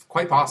were. It's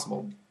quite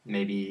possible,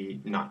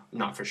 maybe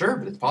not for sure,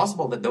 but it's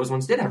possible that those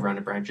ones did have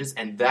rounded branches,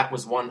 and that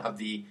was one of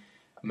the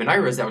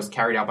menorahs that was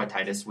carried out by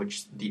Titus,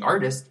 which the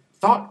artist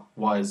thought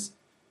was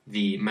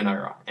the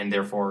menorah, and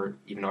therefore,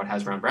 even though it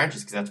has round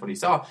branches, because that's what he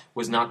saw,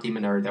 was not the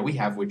menorah that we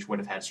have, which would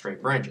have had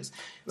straight branches.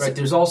 Right.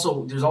 There's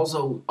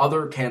also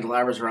other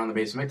candelabras around the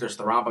base of Mikdash.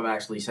 The Rambam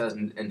actually says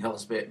in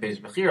Hilchos Beis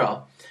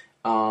Bechira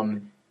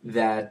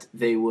that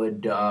they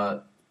would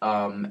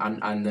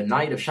on the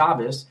night of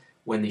Shabbos,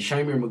 when the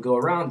Shomrim would go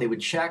around, they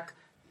would check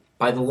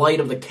by the light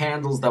of the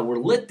candles that were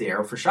lit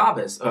there for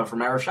Shabbos, for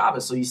Erev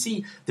Shabbos. So you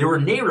see, there were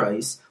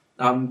neiros,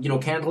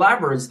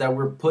 candelabras that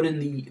were put in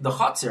the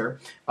chutzner.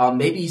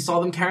 Maybe he saw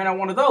them carrying out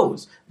one of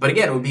those. But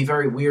again, it would be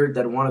very weird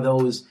that one of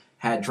those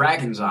had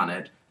dragons on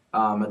it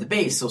at the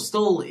base. So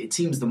still, it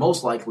seems the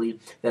most likely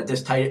that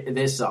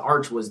this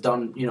arch was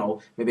done,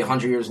 maybe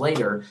 100 years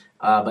later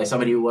by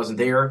somebody who wasn't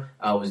there,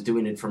 was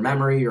doing it from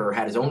memory, or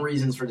had his own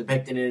reasons for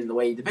depicting it in the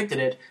way he depicted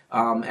it,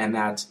 and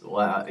that's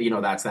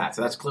that's that.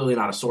 So that's clearly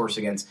not a source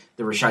against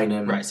the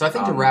Rishonim. Right. So I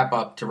think to wrap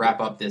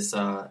up this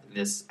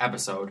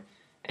episode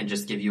and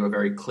just give you a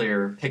very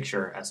clear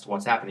picture as to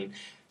what's happening.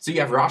 So you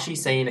have Rashi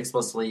saying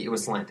explicitly it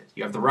was slanted.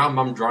 You have the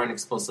Rambam drawing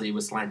explicitly it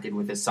was slanted,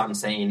 with his son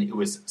saying it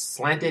was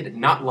slanted,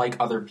 not like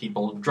other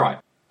people draw it.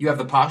 You have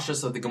the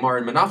Pashtus of the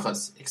Gemara in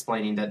Menachos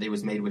explaining that it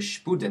was made with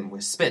shpudim,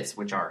 with spits,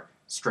 which are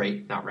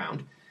straight, not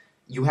round.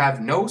 You have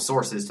no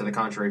sources to the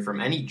contrary from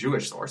any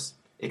Jewish source,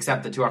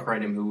 except the two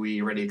Achronim, who we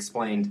already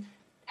explained,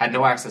 had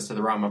no access to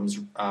the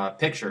Rambam's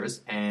pictures,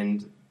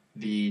 and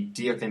the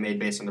diuk they made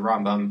based on the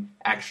Rambam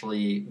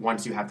actually,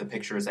 once you have the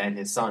pictures and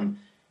his son,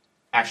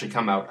 actually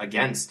come out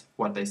against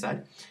what they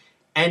said.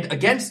 And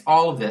against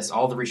all of this,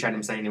 all the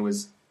Rishonim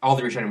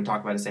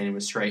talk about is saying it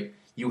was straight.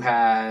 You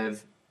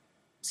have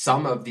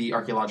some of the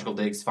archaeological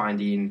digs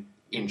finding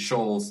in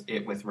shoals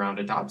it with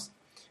rounded tops,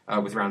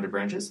 with rounded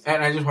branches.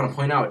 And I just want to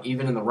point out,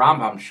 even in the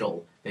Rambam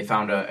shoal, they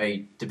found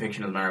a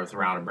depiction of the menorah with a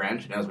rounded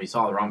branch, and as we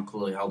saw, the Rambam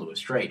clearly held it was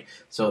straight.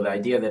 So the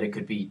idea that it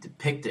could be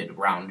depicted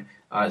round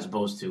as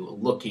opposed to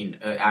looking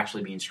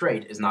actually being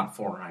straight is not a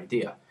foreign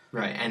idea.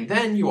 Right, and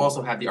then you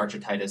also have the Arch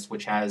of Titus,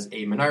 which has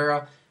a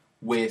menorah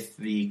with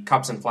the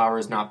cups and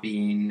flowers not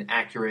being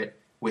accurate,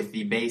 with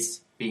the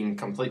base being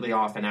completely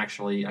off and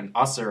actually an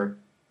usser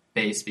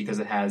base because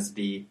it has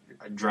the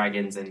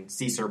dragons and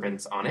sea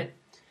serpents on it.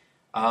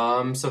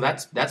 So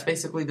that's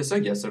basically the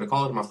sugya. So to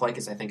call it a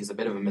machlekes, I think, is a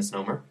bit of a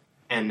misnomer.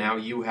 And now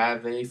you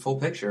have a full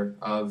picture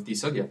of the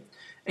sugya.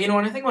 And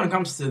I think when it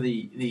comes to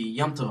the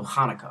Yom Tov of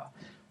Hanukkah,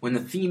 when the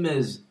theme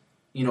is,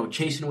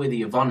 chasing away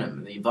the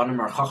Yevanim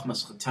are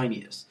Chachmas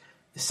Chetonius,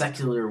 the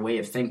secular way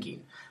of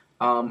thinking.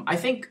 I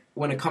think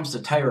when it comes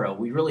to Torah,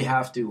 we really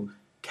have to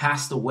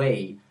cast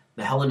away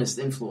the Hellenist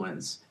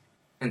influence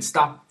and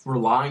stop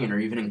relying or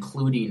even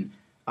including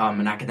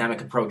an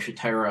academic approach to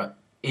Torah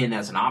in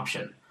as an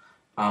option.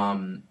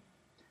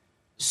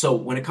 So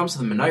when it comes to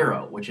the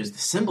menorah, which is the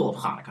symbol of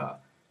Hanukkah,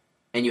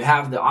 and you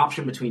have the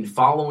option between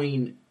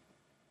following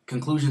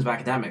conclusions of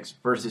academics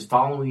versus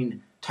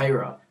following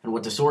Torah and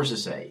what the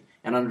sources say,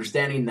 and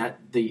understanding that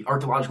the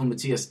archaeological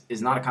Metzias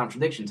is not a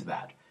contradiction to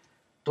that,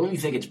 don't you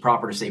think it's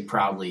proper to say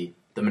proudly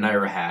the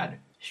menorah had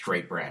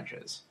straight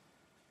branches?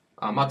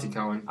 I'm Mati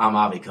Cohen. I'm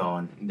Avi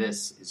Cohen. And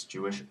this is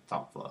Jewish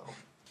Thought Flow.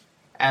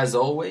 As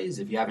always,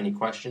 if you have any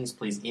questions,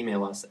 please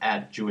email us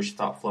at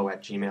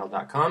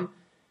jewishthoughtflow@gmail.com.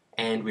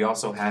 And we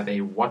also have a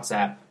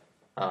WhatsApp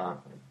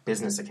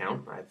business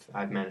account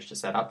I've managed to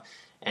set up,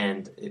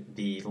 and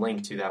the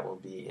link to that will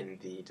be in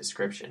the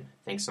description.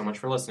 Thanks so much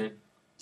for listening.